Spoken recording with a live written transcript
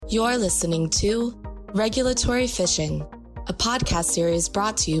You're listening to Regulatory Fishing, a podcast series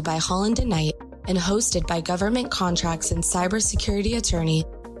brought to you by Holland & Knight and hosted by government contracts and cybersecurity attorney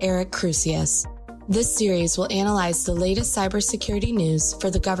Eric Crusius. This series will analyze the latest cybersecurity news for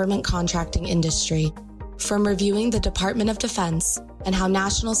the government contracting industry, from reviewing the Department of Defense and how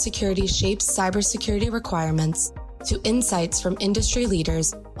national security shapes cybersecurity requirements to insights from industry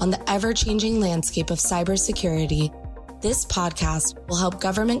leaders on the ever-changing landscape of cybersecurity. This podcast will help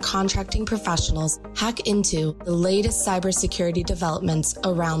government contracting professionals hack into the latest cybersecurity developments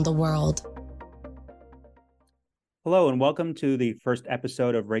around the world. Hello, and welcome to the first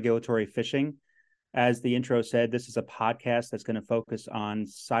episode of Regulatory Fishing. As the intro said, this is a podcast that's going to focus on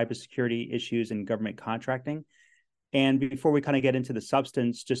cybersecurity issues in government contracting. And before we kind of get into the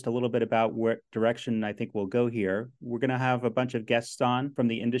substance, just a little bit about what direction I think we'll go here. We're going to have a bunch of guests on from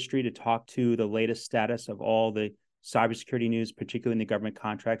the industry to talk to the latest status of all the cybersecurity news, particularly in the government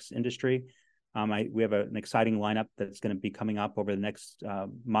contracts industry. We have an exciting lineup that's going to be coming up over the next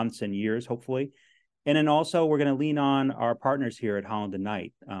months and years, hopefully. And then also we're going to lean on our partners here at Holland &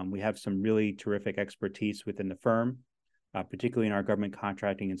 Knight. We have some really terrific expertise within the firm, particularly in our government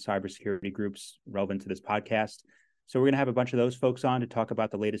contracting and cybersecurity groups relevant to this podcast. So we're going to have a bunch of those folks on to talk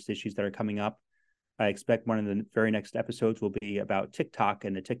about the latest issues that are coming up. I expect one of the very next episodes will be about TikTok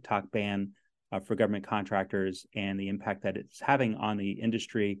and the TikTok ban for government contractors and the impact that it's having on the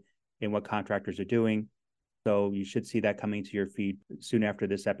industry and what contractors are doing. So you should see that coming to your feed soon after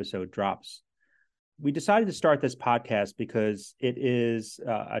this episode drops. We decided to start this podcast because it is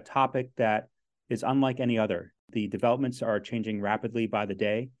a topic that is unlike any other. The developments are changing rapidly by the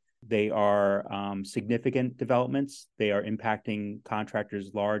day. They are significant developments. They are impacting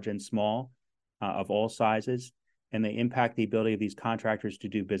contractors large and small of all sizes. And they impact the ability of these contractors to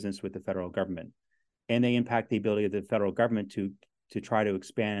do business with the federal government. And they impact the ability of the federal government to try to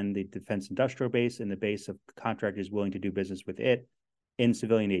expand the defense industrial base and the base of contractors willing to do business with it in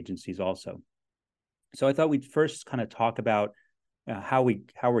civilian agencies also. So I thought we'd first kind of talk about how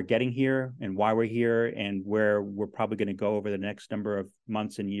we're getting here and why we're here and where we're probably going to go over the next number of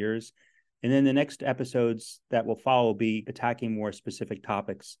months and years. And then the next episodes that will follow will be attacking more specific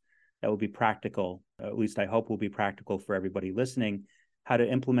topics that will be practical, at least I hope will be practical for everybody listening, how to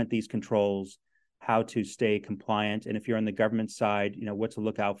implement these controls, how to stay compliant. And if you're on the government side, what to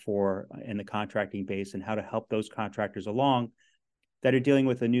look out for in the contracting base and how to help those contractors along that are dealing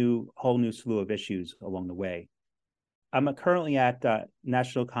with a whole new slew of issues along the way. I'm currently at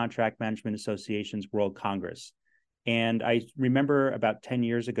National Contract Management Association's World Congress. And I remember about 10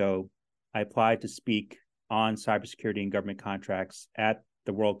 years ago, I applied to speak on cybersecurity and government contracts at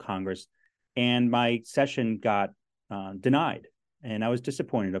the World Congress, and my session got denied. And I was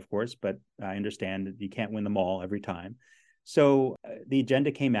disappointed, of course, but I understand that you can't win them all every time. So the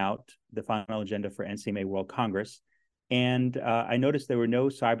agenda came out, the final agenda for NCMA World Congress, and I noticed there were no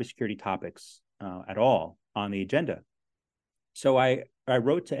cybersecurity topics at all on the agenda. So I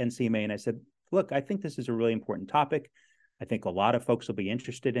wrote to NCMA and I said, look, I think this is a really important topic. I think a lot of folks will be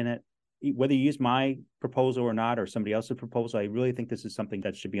interested in it. Whether you use my proposal or not, or somebody else's proposal, I really think this is something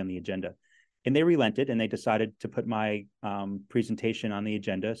that should be on the agenda. And they relented and they decided to put my presentation on the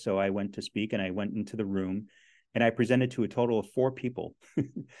agenda. So I went to speak and I went into the room and I presented to a total of 4 people.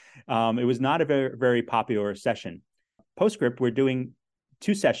 It was not a very, very popular session. Postscript, we're doing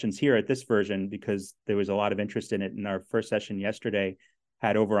 2 sessions here at this version because there was a lot of interest in it. And our first session yesterday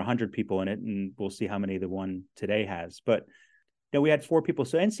had over 100 people in it, and we'll see how many the one today has. But we had 4 people.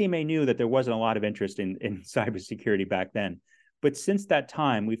 So NCMA knew that there wasn't a lot of interest in cybersecurity back then. But since that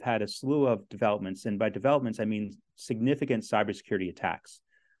time, we've had a slew of developments. And by developments, I mean significant cybersecurity attacks.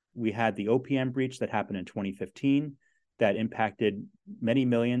 We had the OPM breach that happened in 2015 that impacted many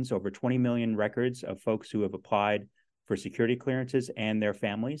millions, over 20 million records of folks who have applied for security clearances and their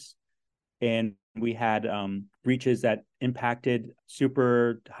families. And we had breaches that impacted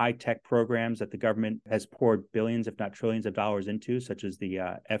super high-tech programs that the government has poured billions, if not trillions of dollars into, such as the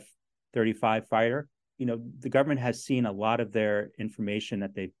F-35 fighter. The government has seen a lot of their information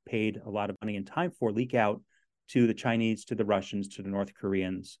that they've paid a lot of money and time for leak out to the Chinese, to the Russians, to the North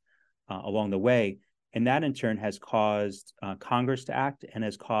Koreans along the way. And that in turn has caused Congress to act and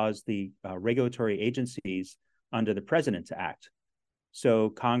has caused the regulatory agencies under the president to act. So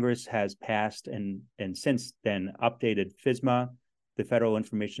Congress has passed and since then updated FISMA, the Federal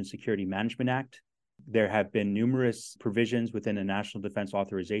Information Security Management Act. There have been numerous provisions within the National Defense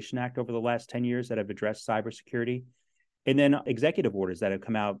Authorization Act over the last 10 years that have addressed cybersecurity. And then executive orders that have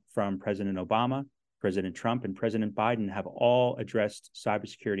come out from President Obama, President Trump, and President Biden have all addressed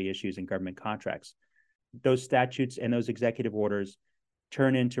cybersecurity issues in government contracts. Those statutes and those executive orders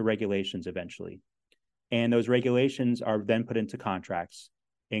turn into regulations eventually. And those regulations are then put into contracts,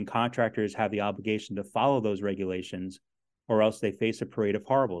 and contractors have the obligation to follow those regulations, or else they face a parade of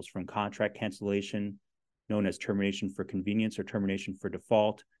horribles, from contract cancellation, known as termination for convenience or termination for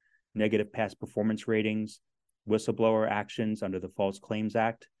default, negative past performance ratings, whistleblower actions under the False Claims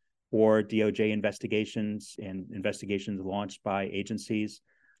Act, or DOJ investigations and investigations launched by agencies.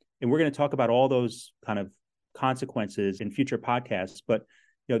 And we're going to talk about all those kind of consequences in future podcasts, but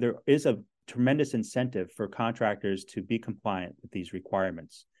there is a tremendous incentive for contractors to be compliant with these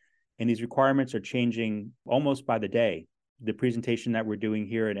requirements. And these requirements are changing almost by the day. The presentation that we're doing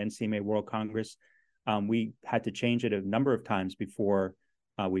here at NCMA World Congress, we had to change it a number of times before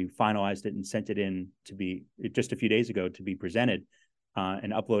we finalized it and sent it in to be, just a few days ago, to be presented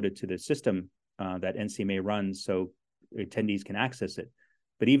and uploaded to the system that NCMA runs so attendees can access it.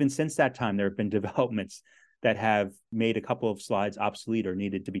 But even since that time, there have been developments that have made a couple of slides obsolete or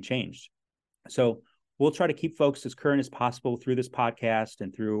needed to be changed. So we'll try to keep folks as current as possible through this podcast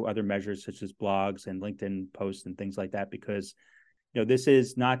and through other measures such as blogs and LinkedIn posts and things like that, because this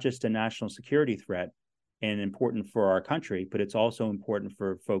is not just a national security threat and important for our country, but it's also important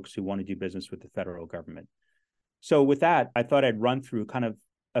for folks who want to do business with the federal government. So with that, I thought I'd run through kind of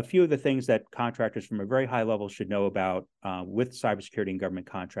a few of the things that contractors from a very high level should know about with cybersecurity and government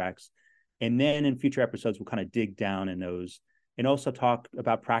contracts. And then in future episodes, we'll kind of dig down in those and also talk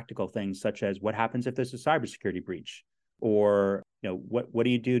about practical things such as what happens if there's a cybersecurity breach, or what do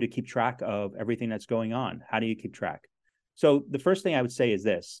you do to keep track of everything that's going on? How do you keep track? So the first thing I would say is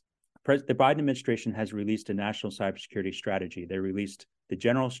this. The Biden administration has released a national cybersecurity strategy. They released the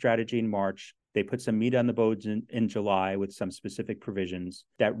general strategy in March. They put some meat on the bones in July with some specific provisions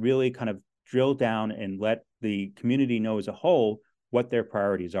that really kind of drill down and let the community know as a whole what their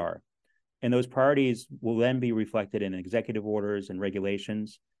priorities are. And those priorities will then be reflected in executive orders and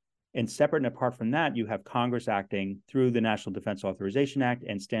regulations. And separate and apart from that, you have Congress acting through the National Defense Authorization Act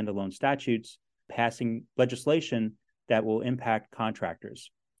and standalone statutes, passing legislation that will impact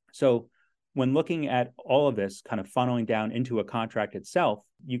contractors. So when looking at all of this kind of funneling down into a contract itself,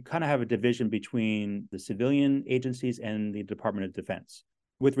 you kind of have a division between the civilian agencies and the Department of Defense.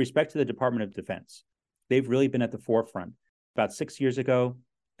 With respect to the Department of Defense, they've really been at the forefront. About 6 years ago,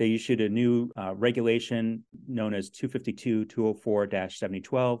 they issued a new regulation known as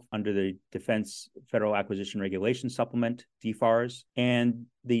 252-204-7012 under the Defense Federal Acquisition Regulation Supplement, DFARS. And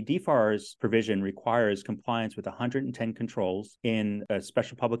the DFARS provision requires compliance with 110 controls in a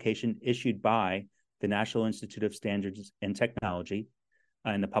special publication issued by the National Institute of Standards and Technology.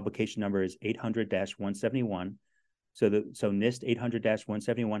 And the publication number is 800-171. So NIST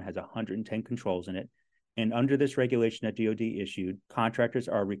 800-171 has 110 controls in it. And under this regulation that DoD issued, contractors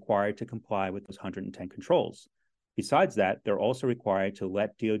are required to comply with those 110 controls. Besides that, they're also required to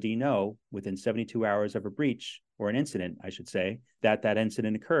let DoD know within 72 hours of a breach, or an incident, I should say, that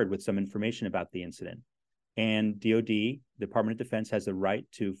incident occurred with some information about the incident. And DoD, Department of Defense, has the right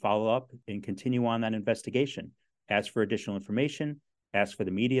to follow up and continue on that investigation, ask for additional information, ask for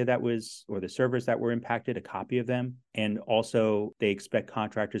the media that was, or the servers that were impacted, a copy of them. And also they expect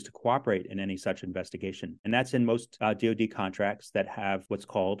contractors to cooperate in any such investigation. And that's in most DoD contracts that have what's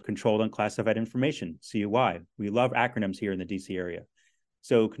called Controlled Unclassified Information, CUI. We love acronyms here in the DC area.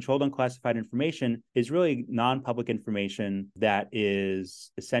 So Controlled Unclassified Information is really non-public information that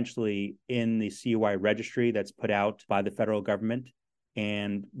is essentially in the CUI registry that's put out by the federal government.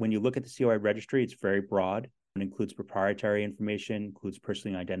 And when you look at the CUI registry, it's very broad. It includes proprietary information, includes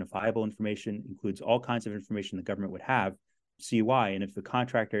personally identifiable information, includes all kinds of information the government would have, CUI. And if the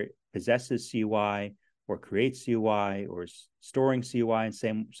contractor possesses CUI or creates CUI or is storing CUI in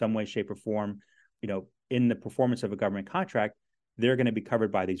some way, shape, or form, in the performance of a government contract, they're going to be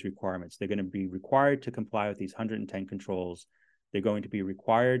covered by these requirements. They're going to be required to comply with these 110 controls. They're going to be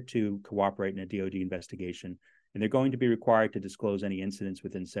required to cooperate in a DoD investigation, and they're going to be required to disclose any incidents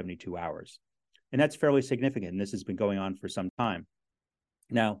within 72 hours. And that's fairly significant. And this has been going on for some time.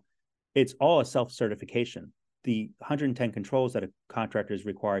 Now, it's all a self-certification. The 110 controls that a contractor is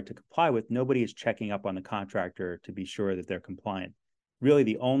required to comply with, nobody is checking up on the contractor to be sure that they're compliant. Really,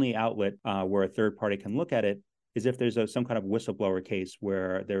 the only outlet where a third party can look at it is if there's some kind of whistleblower case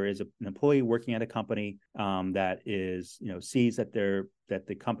where there is an employee working at a company that is, sees that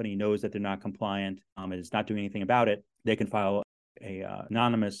the company knows that they're not compliant and is not doing anything about it. They can file a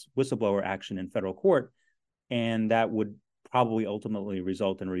anonymous whistleblower action in federal court, and that would probably ultimately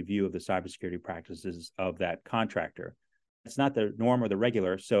result in a review of the cybersecurity practices of that contractor. It's not the norm or the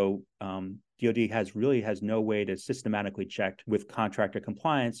regular, so DoD has no way to systematically check with contractor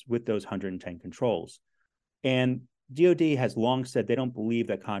compliance with those 110 controls. And DoD has long said they don't believe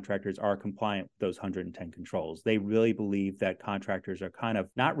that contractors are compliant with those 110 controls. They really believe that contractors are kind of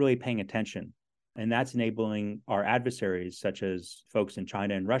not really paying attention. And that's enabling our adversaries, such as folks in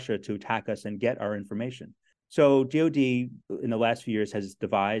China and Russia, to attack us and get our information. So DoD in the last few years has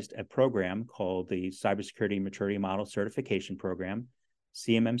devised a program called the Cybersecurity Maturity Model Certification Program,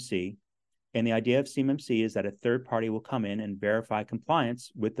 CMMC. And the idea of CMMC is that a third party will come in and verify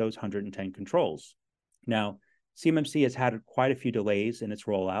compliance with those 110 controls. Now, CMMC has had quite a few delays in its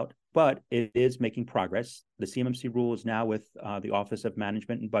rollout, but it is making progress. The CMMC rule is now with the Office of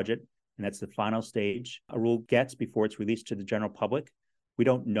Management and Budget, and that's the final stage a rule gets before it's released to the general public. We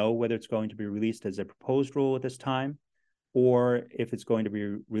don't know whether it's going to be released as a proposed rule at this time, or if it's going to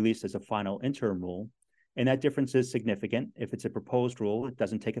be released as a final interim rule. And that difference is significant. If it's a proposed rule, it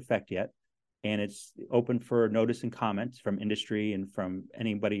doesn't take effect yet, and it's open for notice and comments from industry and from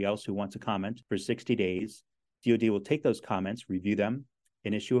anybody else who wants to comment for 60 days. DoD will take those comments, review them,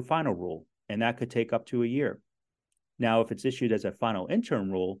 and issue a final rule, and that could take up to a year. Now, if it's issued as a final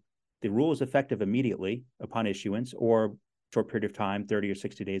interim rule, the rule is effective immediately upon issuance or a short period of time, 30 or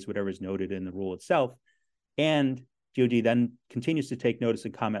 60 days, whatever is noted in the rule itself. And DoD then continues to take notice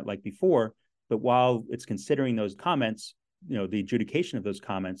and comment like before, but while it's considering those comments, the adjudication of those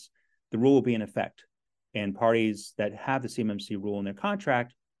comments, the rule will be in effect. And parties that have the CMMC rule in their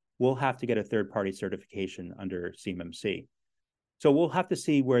contract will have to get a third-party certification under CMMC. So we'll have to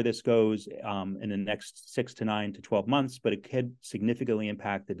see where this goes in the next 6 to 9 to 12 months, but it could significantly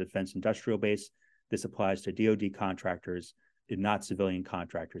impact the defense industrial base. This applies to DoD contractors and not civilian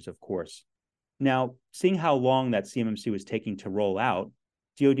contractors, of course. Now, seeing how long that CMMC was taking to roll out,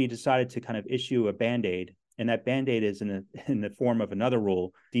 DoD decided to kind of issue a Band-Aid, and that Band-Aid is in the form of another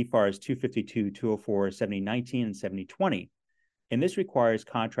rule, DFARS 252, 204, 7019, and 7020. And this requires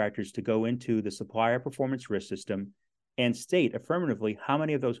contractors to go into the supplier performance risk system and state affirmatively how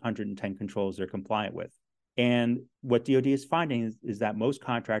many of those 110 controls they're compliant with. And what DoD is finding is that most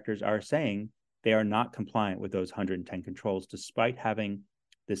contractors are saying they are not compliant with those 110 controls, despite having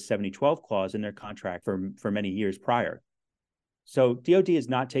this 7012 clause in their contract for many years prior. So DoD is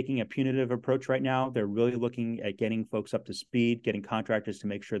not taking a punitive approach right now. They're really looking at getting folks up to speed, getting contractors to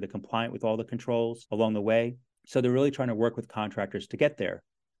make sure they're compliant with all the controls along the way. So they're really trying to work with contractors to get there.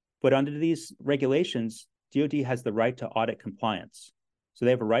 But under these regulations, DoD has the right to audit compliance. So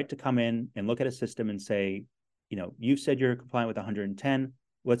they have a right to come in and look at a system and say, you've said you're compliant with 110.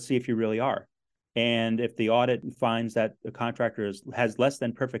 Let's see if you really are. And if the audit finds that the contractor has less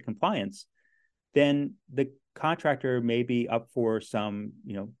than perfect compliance, then the contractor may be up for some,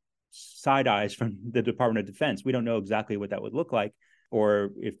 side eyes from the Department of Defense. We don't know exactly what that would look like,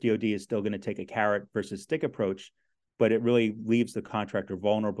 or if DoD is still going to take a carrot versus stick approach, but it really leaves the contractor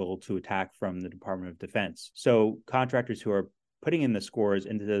vulnerable to attack from the Department of Defense. So contractors who are putting in the scores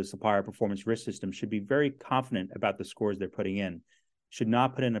into the supplier performance risk system should be very confident about the scores they're putting in, should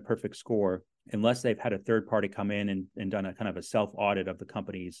not put in a perfect score unless they've had a third party come in and done a kind of a self-audit of the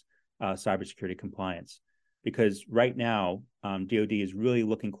company's cybersecurity compliance. Because right now, DoD is really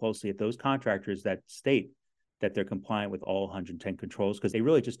looking closely at those contractors that state that they're compliant with all 110 controls, because they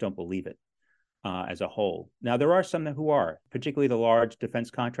really just don't believe it as a whole. Now, there are some who are, particularly the large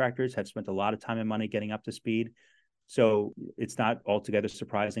defense contractors have spent a lot of time and money getting up to speed. So it's not altogether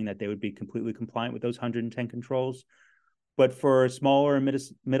surprising that they would be completely compliant with those 110 controls. But for smaller and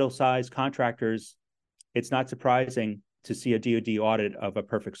middle-sized contractors, it's not surprising to see a DoD audit of a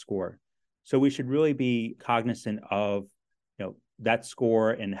perfect score. So we should really be cognizant of that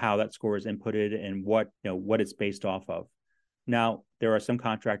score and how that score is inputted and what it's based off of. Now, there are some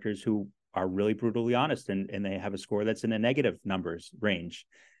contractors who are really brutally honest and they have a score that's in a negative numbers range.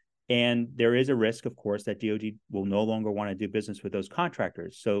 And there is a risk, of course, that DoD will no longer want to do business with those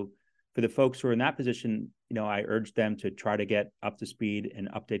contractors. So for the folks who are in that position, I urge them to try to get up to speed and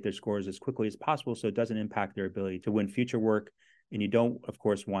update their scores as quickly as possible so it doesn't impact their ability to win future work. And you don't, of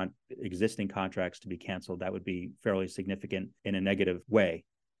course, want existing contracts to be canceled. That would be fairly significant in a negative way.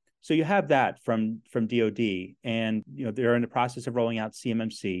 So you have that from DoD, and they're in the process of rolling out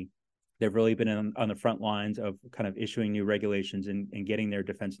CMMC. They've really been on the front lines of kind of issuing new regulations and getting their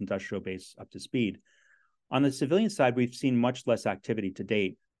defense industrial base up to speed. On the civilian side, we've seen much less activity to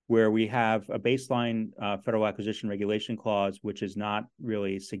date, where we have a baseline federal acquisition regulation clause, which is not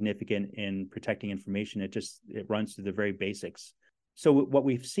really significant in protecting information. It runs through the very basics. So what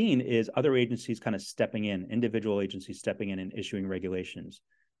we've seen is other agencies kind of stepping in, individual agencies stepping in and issuing regulations.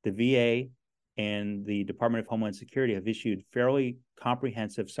 The VA and the Department of Homeland Security have issued fairly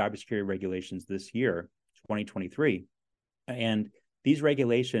comprehensive cybersecurity regulations this year, 2023. And these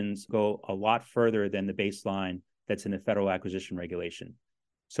regulations go a lot further than the baseline that's in the Federal Acquisition Regulation.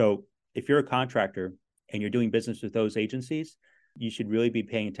 So if you're a contractor and you're doing business with those agencies, you should really be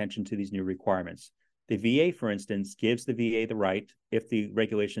paying attention to these new requirements. The VA, for instance, gives the VA the right, if the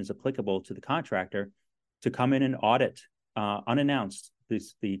regulation is applicable to the contractor, to come in and audit unannounced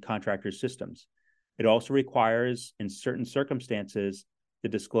the contractor's systems. It also requires, in certain circumstances, the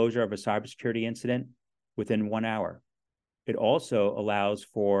disclosure of a cybersecurity incident within 1 hour. It also allows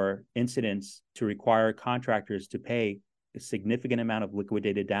for incidents to require contractors to pay a significant amount of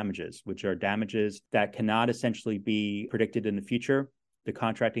liquidated damages, which are damages that cannot essentially be predicted in the future. The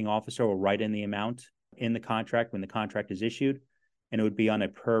contracting officer will write in the amount in the contract when the contract is issued, and it would be on a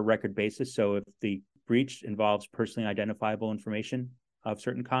per record basis. So if the breach involves personally identifiable information of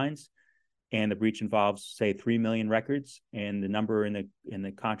certain kinds, and the breach involves, say, 3 million records, and the number in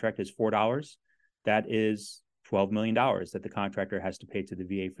the contract is $4, that is $12 million that the contractor has to pay to the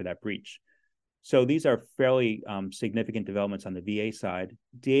VA for that breach. So these are fairly significant developments on the VA side.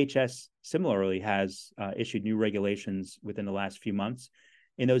 DHS similarly has issued new regulations within the last few months.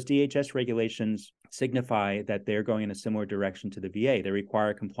 And those DHS regulations signify that they're going in a similar direction to the VA. They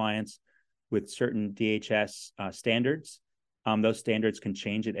require compliance with certain DHS standards. Those standards can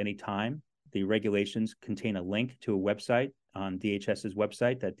change at any time. The regulations contain a link to a website on DHS's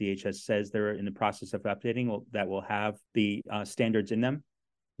website that DHS says they're in the process of updating that will have the standards in them.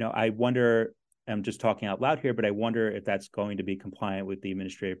 Now, I wonder, I'm just talking out loud here, but I wonder if that's going to be compliant with the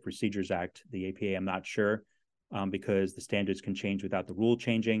Administrative Procedures Act, the APA. I'm not sure because the standards can change without the rule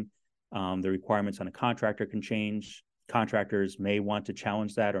changing. The requirements on a contractor can change. Contractors may want to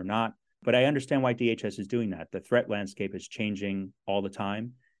challenge that or not. But I understand why DHS is doing that. The threat landscape is changing all the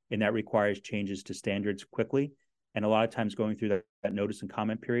time, and that requires changes to standards quickly. And a lot of times going through that notice and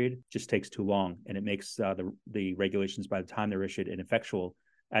comment period just takes too long, and it makes the regulations, by the time they're issued, ineffectual.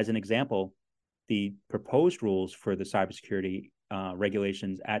 As an example, the proposed rules for the cybersecurity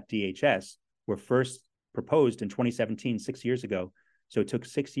regulations at DHS were first proposed in 2017, 6 years ago. So it took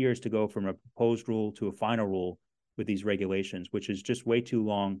 6 years to go from a proposed rule to a final rule with these regulations, which is just way too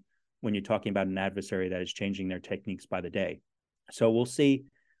long when you're talking about an adversary that is changing their techniques by the day. So we'll see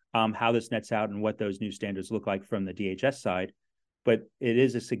how this nets out and what those new standards look like from the DHS side, but it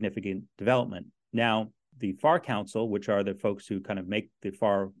is a significant development. Now, the FAR Council, which are the folks who kind of make the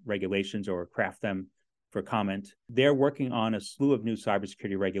FAR regulations or craft them for comment, they're working on a slew of new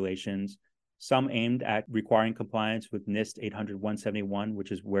cybersecurity regulations, some aimed at requiring compliance with NIST 800-171,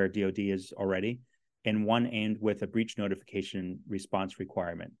 which is where DoD is already, and one aimed with a breach notification response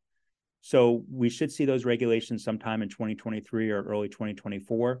requirement. So we should see those regulations sometime in 2023 or early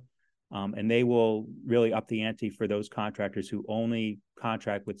 2024, and they will really up the ante for those contractors who only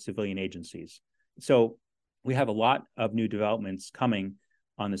contract with civilian agencies. So we have a lot of new developments coming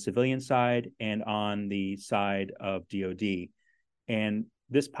on the civilian side and on the side of DoD. And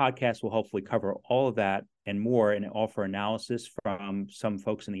this podcast will hopefully cover all of that and more, and offer analysis from some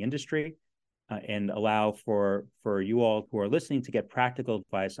folks in the industry and allow for you all who are listening to get practical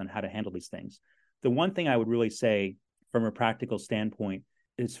advice on how to handle these things. The one thing I would really say from a practical standpoint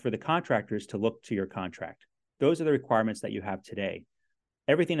is for the contractors to look to your contract. Those are the requirements that you have today.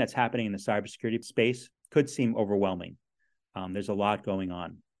 Everything that's happening in the cybersecurity space could seem overwhelming. There's a lot going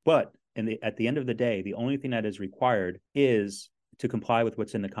on. But at the end of the day, the only thing that is required is to comply with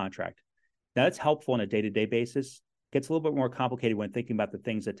what's in the contract. Now, that's helpful on a day-to-day basis. It gets a little bit more complicated when thinking about the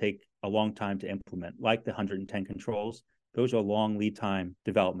things that take a long time to implement, like the 110 controls. Those are long lead time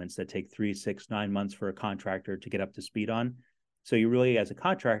developments that take 3, 6, 9 months for a contractor to get up to speed on. So you really, as a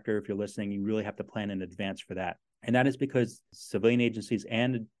contractor, if you're listening, you really have to plan in advance for that. And that is because civilian agencies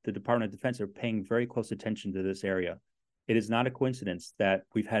and the Department of Defense are paying very close attention to this area. It is not a coincidence that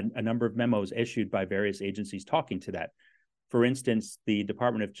we've had a number of memos issued by various agencies talking to that. For instance, the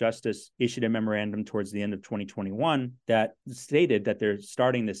Department of Justice issued a memorandum towards the end of 2021 that stated that they're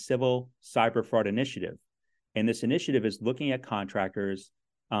starting the Civil Cyber Fraud Initiative. And this initiative is looking at contractors,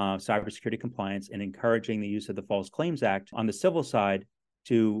 cybersecurity compliance, and encouraging the use of the False Claims Act on the civil side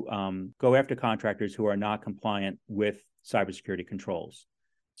to go after contractors who are not compliant with cybersecurity controls.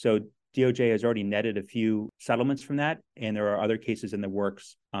 So DOJ has already netted a few settlements from that, and there are other cases in the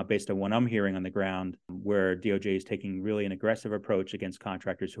works based on what I'm hearing on the ground where DOJ is taking really an aggressive approach against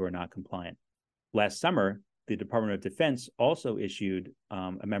contractors who are not compliant. Last summer, the Department of Defense also issued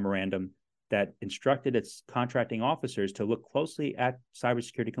a memorandum that instructed its contracting officers to look closely at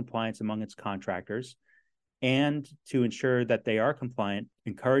cybersecurity compliance among its contractors and to ensure that they are compliant,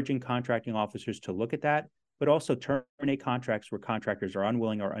 encouraging contracting officers to look at that, but also terminate contracts where contractors are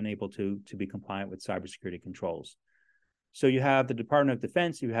unwilling or unable to be compliant with cybersecurity controls. So you have the Department of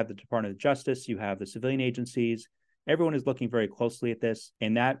Defense, you have the Department of Justice, you have the civilian agencies, everyone is looking very closely at this,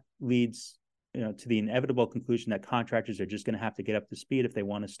 and that leads to the inevitable conclusion that contractors are just going to have to get up to speed if they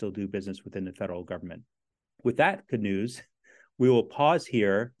want to still do business within the federal government. With that good news, we will pause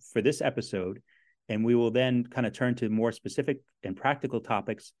here for this episode, and we will then kind of turn to more specific and practical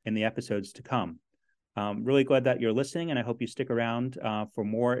topics in the episodes to come. Really glad that you're listening, and I hope you stick around for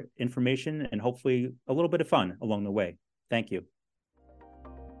more information and hopefully a little bit of fun along the way. Thank you.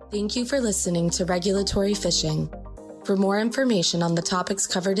 Thank you for listening to Regulatory Fishing. For more information on the topics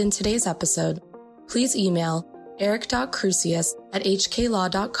covered in today's episode, please email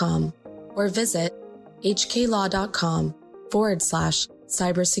eric.crusius@hklaw.com or visit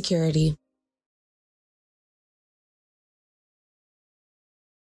hklaw.com/cybersecurity.